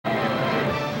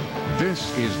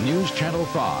This is News Channel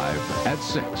 5 at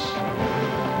 6.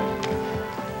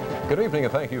 Good evening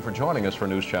and thank you for joining us for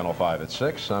News Channel 5 at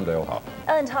 6. I'm Dale Hopp.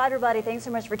 And hi everybody, thanks so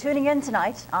much for tuning in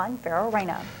tonight. I'm Farrah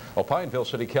Reyna. Well, Pineville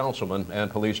City Councilman and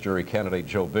police jury candidate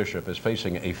Joe Bishop is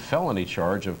facing a felony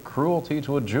charge of cruelty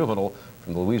to a juvenile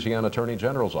from the Louisiana Attorney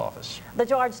General's office. The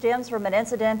charge stems from an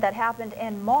incident that happened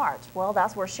in March. Well,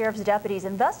 that's where sheriff's deputies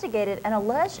investigated an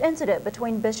alleged incident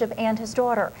between Bishop and his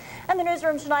daughter. In the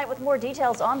newsroom tonight with more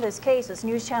details on this case is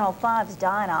News Channel 5's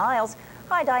Diana Isles.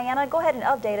 Hi, Diana. Go ahead and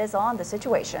update us on the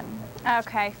situation.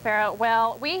 Okay, Farrah.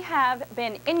 Well, we have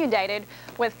been inundated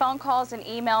with phone calls and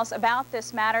emails about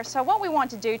this matter. So what we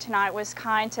want to do tonight was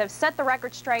kind of set the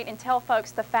record straight and tell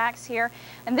folks the facts here.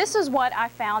 And this is what I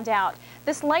found out.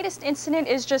 This latest incident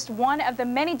is just one of the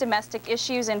many domestic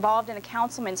issues involved in the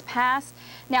councilman's past.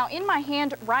 Now, in my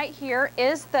hand right here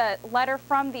is the letter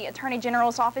from the Attorney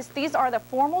General's office. These are the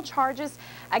formal charges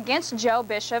against Joe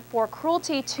Bishop for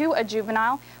cruelty to a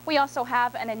juvenile. We also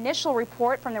have an initial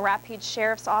report from the Rapides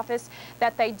Sheriff's Office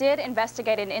that they did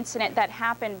investigate an incident that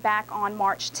happened back on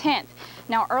March 10th.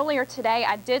 Now, earlier today,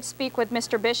 I did speak with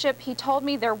Mr. Bishop. He told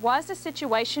me there was a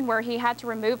situation where he had to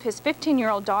remove his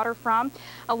 15-year-old daughter from.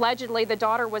 Allegedly, the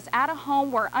daughter was at a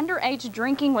home where underage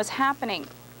drinking was happening.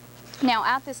 Now,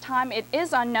 at this time, it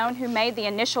is unknown who made the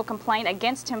initial complaint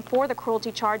against him for the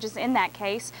cruelty charges in that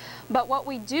case. But what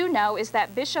we do know is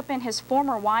that Bishop and his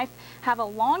former wife have a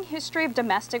long history of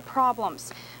domestic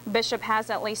problems. Bishop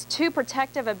has at least 2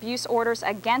 protective abuse orders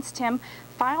against him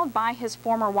filed by his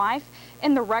former wife.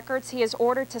 In the records, he is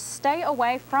ordered to stay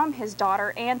away from his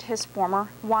daughter and his former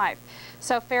wife.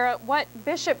 So, Farrah, what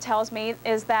Bishop tells me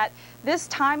is that this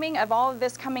timing of all of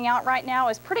this coming out right now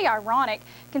is pretty ironic,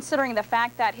 considering the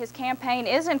fact that his campaign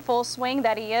is in full swing,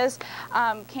 that he is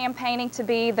campaigning to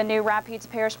be the new Rapides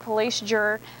Parish Police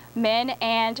Juryman,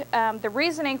 and the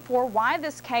reasoning for why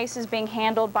this case is being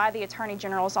handled by the Attorney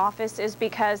General's office is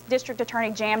because District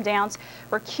Attorney Jam Downs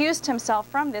recused himself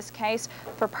from this case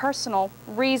for personal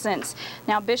reasons.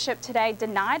 Now, Bishop today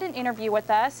denied an interview with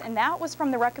us, and that was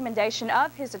from the recommendation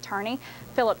of his attorney,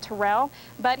 Philip Terrell,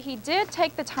 but he did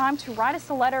take the time to write us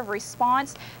a letter of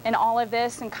response in all of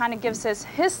this and kind of gives us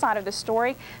his side of the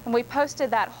story, and we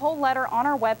posted that whole letter on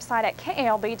our website at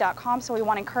kalb.com, so we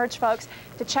want to encourage folks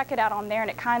to check it out on there, and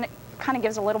it kind of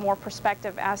gives a little more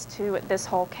perspective as to this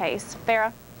whole case.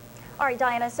 Farrah? All right,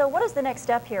 Diana, so what is the next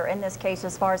step here in this case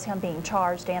as far as him being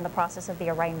charged and the process of the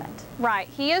arraignment? Right,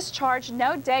 he is charged.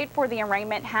 No date for the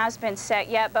arraignment has been set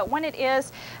yet, but when it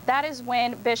is, that is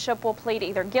when Bishop will plead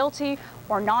either guilty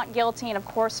or not guilty, and of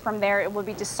course from there it will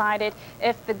be decided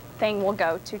if the thing will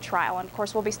go to trial. And of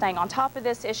course we'll be staying on top of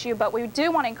this issue, but we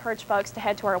do want to encourage folks to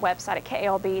head to our website at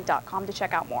kalb.com to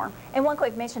check out more. And one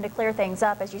quick mention to clear things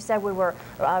up, as you said, we were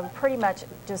pretty much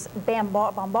just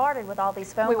bombarded with all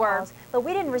these phone calls, but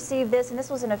we didn't receive this, and this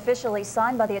wasn't officially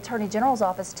signed by the Attorney General's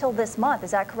office till this month.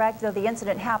 Is that correct? Though the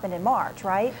incident happened in March,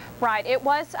 right? Right. It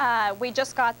was, we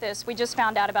just got this, we just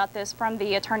found out about this from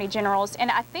the Attorney General's,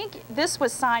 and I think this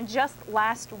was signed just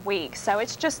last week, so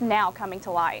it's just now coming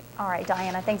to light. All right,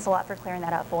 Diana, thanks a lot for clearing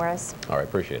that up for us. All right,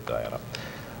 appreciate it, Diana.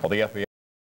 Well, the FBI